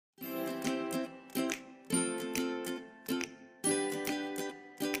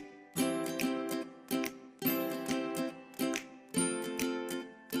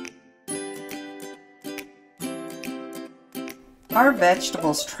Our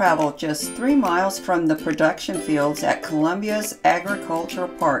vegetables travel just 3 miles from the production fields at Columbia's Agricultural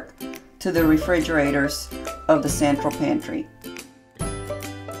Park to the refrigerators of the Central Pantry.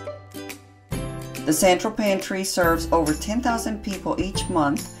 The Central Pantry serves over 10,000 people each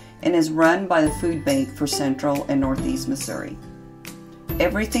month and is run by the Food Bank for Central and Northeast Missouri.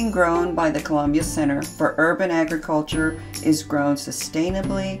 Everything grown by the Columbia Center for Urban Agriculture is grown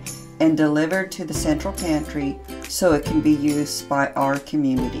sustainably and delivered to the Central Pantry so it can be used by our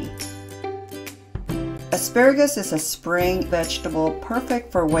community. Asparagus is a spring vegetable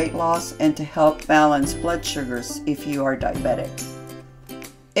perfect for weight loss and to help balance blood sugars if you are diabetic.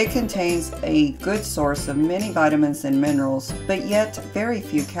 It contains a good source of many vitamins and minerals, but yet very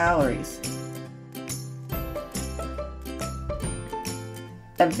few calories.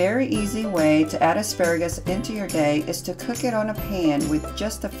 A very easy way to add asparagus into your day is to cook it on a pan with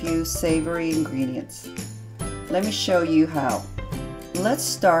just a few savory ingredients. Let me show you how. Let's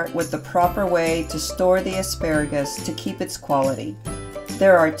start with the proper way to store the asparagus to keep its quality.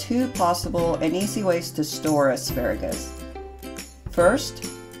 There are 2 possible and easy ways to store asparagus. First,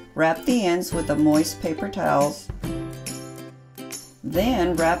 wrap the ends with a moist paper towels.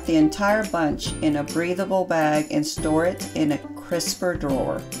 Then wrap the entire bunch in a breathable bag and store it in a crisper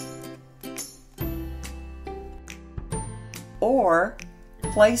drawer. Or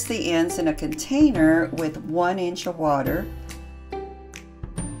place the ends in a container with 1 inch of water.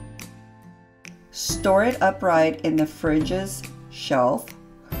 Store it upright in the fridge's shelf.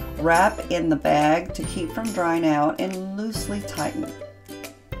 Wrap in the bag to keep from drying out and loosely tighten.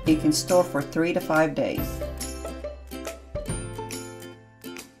 It can store for 3 to 5 days.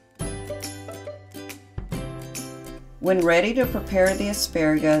 When ready to prepare the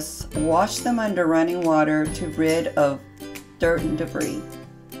asparagus, wash them under running water to rid of dirt and debris.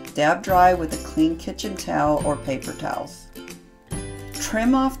 Dab dry with a clean kitchen towel or paper towels.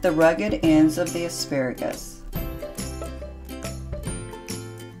 Trim off the rugged ends of the asparagus.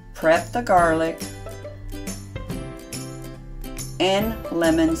 Prep the garlic and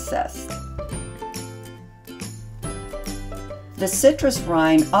lemon zest. The citrus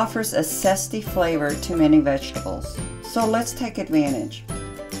rind offers a zesty flavor to many vegetables, so let's take advantage.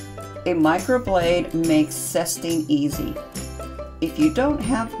 A microblade makes zesting easy. If you don't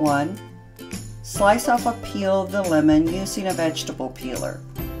have one, slice off a peel of the lemon using a vegetable peeler.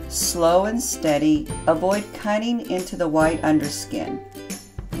 Slow and steady, avoid cutting into the white underskin.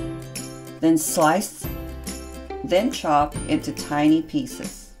 Then chop into tiny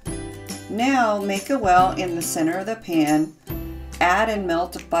pieces. Now make a well in the center of the pan. Add and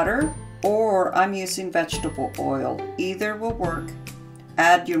melt butter, or I'm using vegetable oil. Either will work.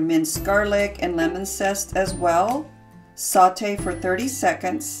 Add your minced garlic and lemon zest as well. Saute for 30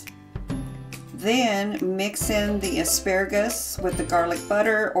 seconds. Then mix in the asparagus with the garlic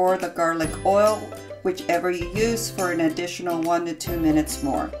butter or the garlic oil, whichever you use, for an additional 1 to 2 minutes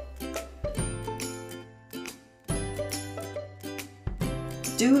more.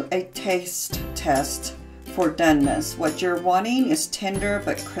 Do a taste test for doneness. What you're wanting is tender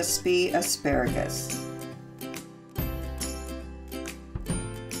but crispy asparagus.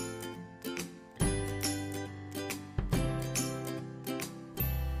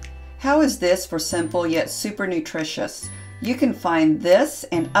 How is this for simple yet super nutritious? You can find this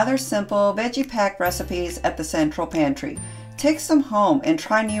and other simple veggie pack recipes at the Central Pantry. Take some home and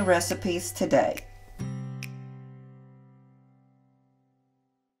try new recipes today.